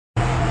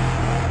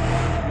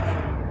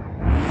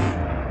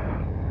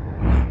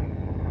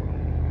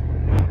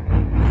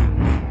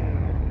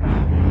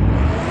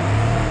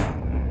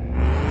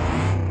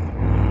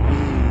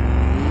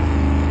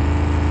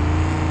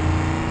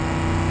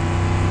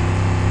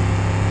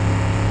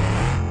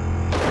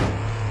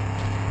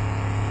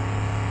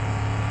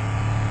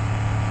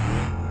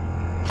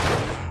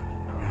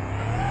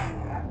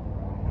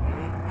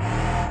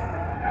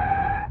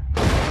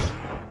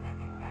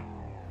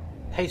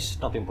case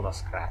nothing but a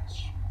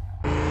scratch.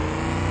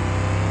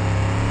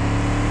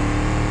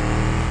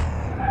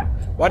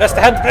 Why does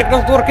the handbrake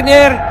not work in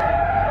here?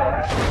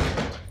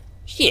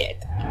 Shit.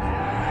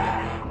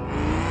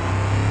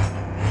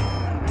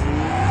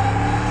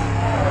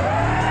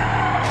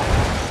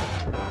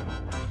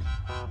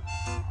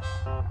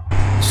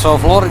 So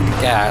flooring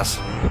the gas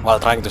while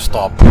trying to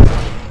stop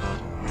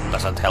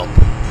doesn't help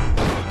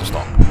to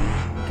stop.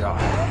 God.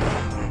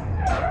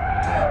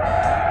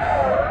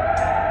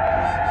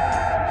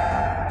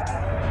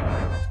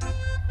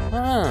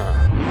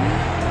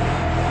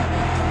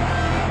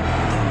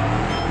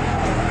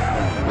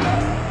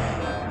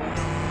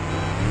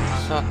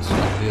 Such a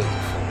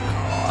beautiful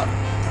car.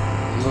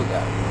 Look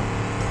at it.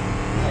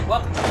 Hey,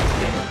 what?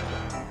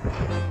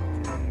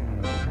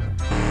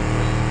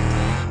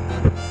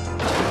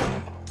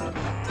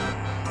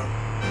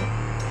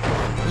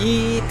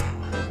 Yeet!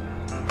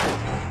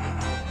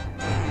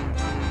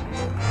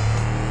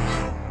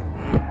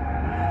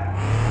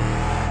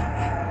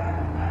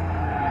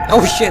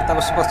 Oh shit, I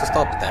was supposed to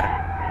stop there.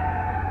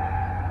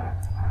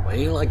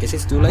 Well, I guess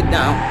it's too late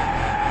now.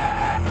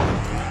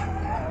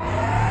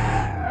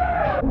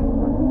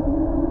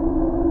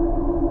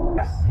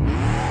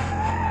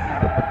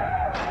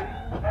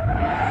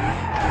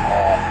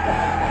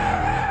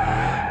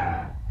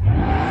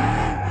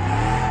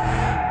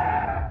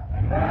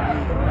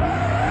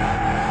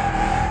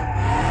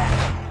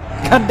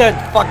 God damn,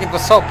 fuck, it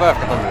was so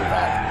perfect to do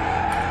that.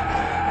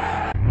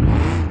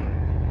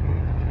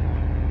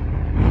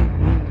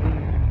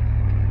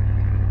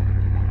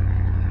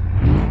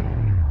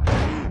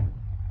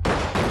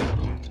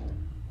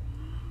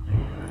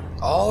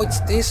 Oh, it's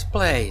this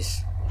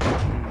place.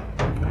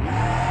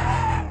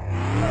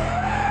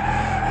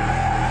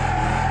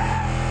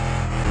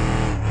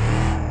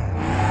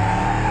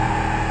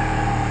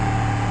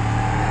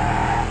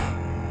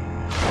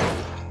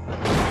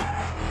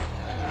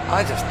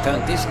 I just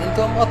turned this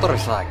into a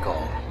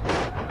motorcycle.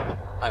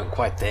 I'm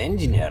quite the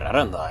engineer,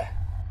 aren't I?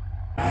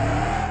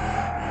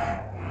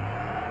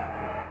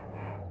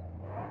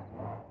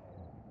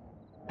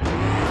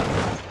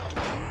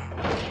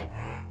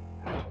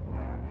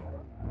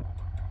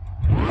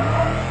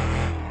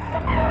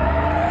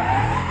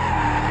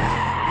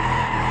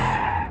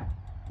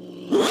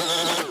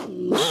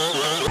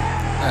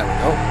 There we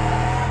go.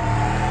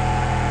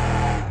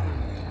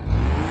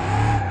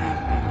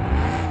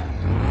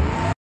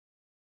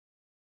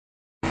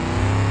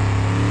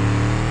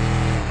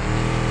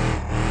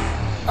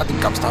 I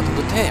think I'm starting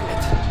to tame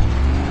it.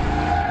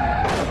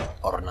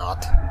 Or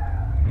not.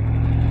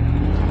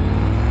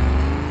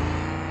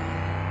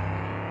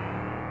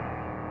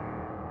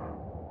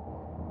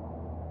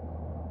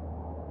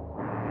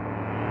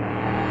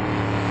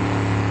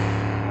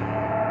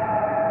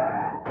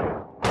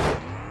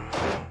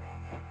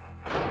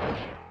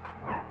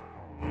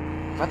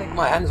 If I take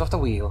my hands off the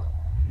wheel,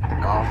 the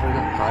car will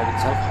drive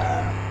itself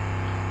home.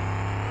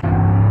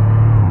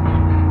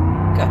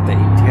 Look at the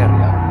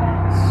interior.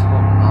 So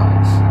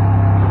nice.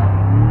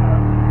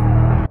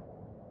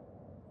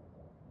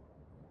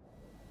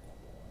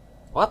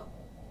 What?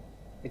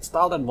 It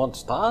stalled and won't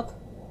start?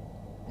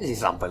 This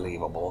is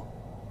unbelievable.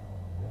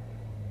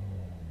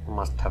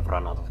 Must have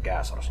run out of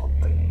gas or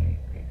something.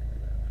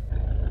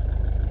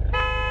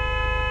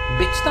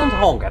 Bitch, don't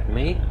honk at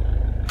me.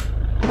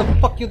 Who the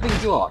fuck you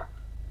think you are?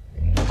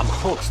 I'm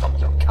gonna stop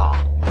your car.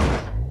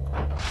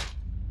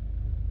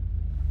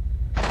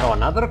 Oh,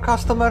 another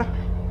customer?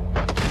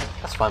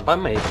 That's fine by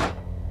me.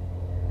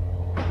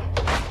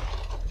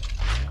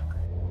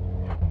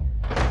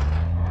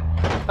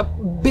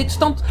 Bitch,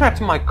 don't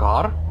threaten my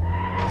car.